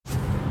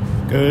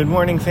Good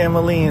morning,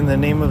 family, in the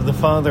name of the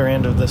Father,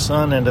 and of the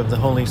Son, and of the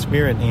Holy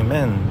Spirit.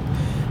 Amen.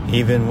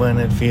 Even when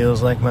it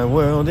feels like my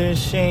world is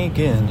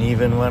shaken,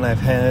 even when I've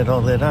had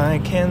all that I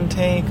can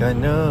take, I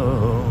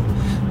know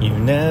you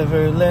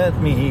never let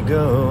me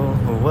go.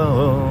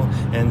 Whoa.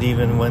 And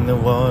even when the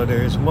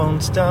waters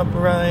won't stop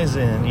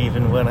rising,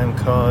 even when I'm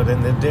caught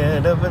in the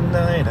dead of a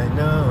night, I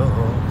know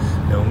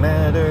no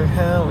matter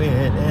how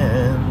it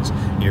ends,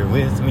 you're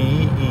with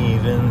me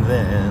even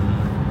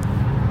then.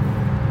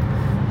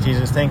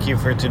 Jesus, thank you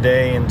for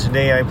today, and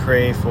today I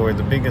pray for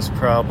the biggest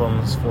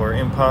problems, for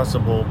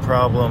impossible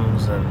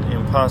problems and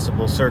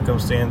impossible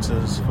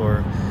circumstances,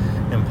 for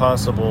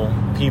impossible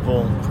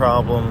people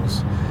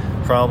problems,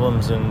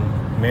 problems in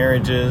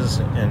marriages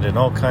and in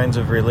all kinds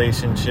of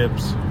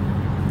relationships,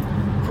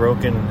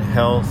 broken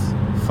health,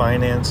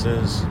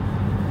 finances,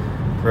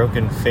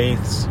 broken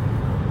faiths,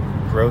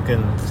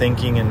 broken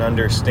thinking and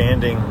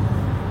understanding.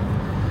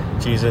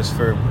 Jesus,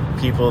 for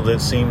people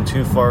that seem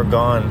too far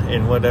gone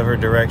in whatever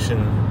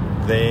direction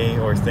they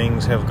or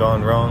things have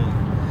gone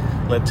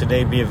wrong, let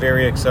today be a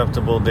very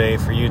acceptable day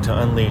for you to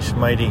unleash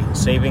mighty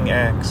saving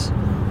acts.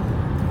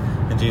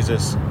 And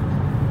Jesus,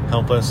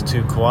 help us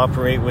to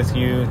cooperate with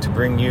you, to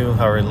bring you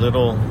our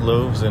little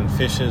loaves and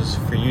fishes,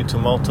 for you to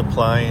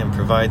multiply and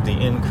provide the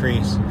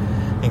increase.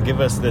 And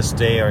give us this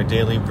day our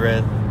daily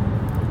bread.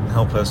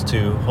 Help us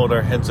to hold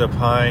our heads up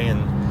high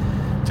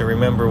and to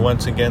remember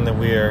once again that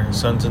we are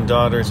sons and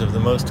daughters of the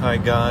Most High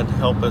God.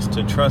 Help us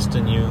to trust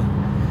in you.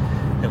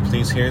 And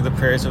please hear the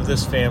prayers of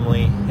this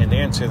family and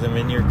answer them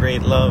in your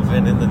great love.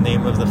 And in the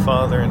name of the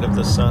Father, and of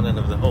the Son, and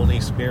of the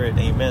Holy Spirit.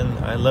 Amen.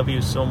 I love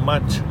you so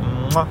much.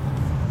 Mwah.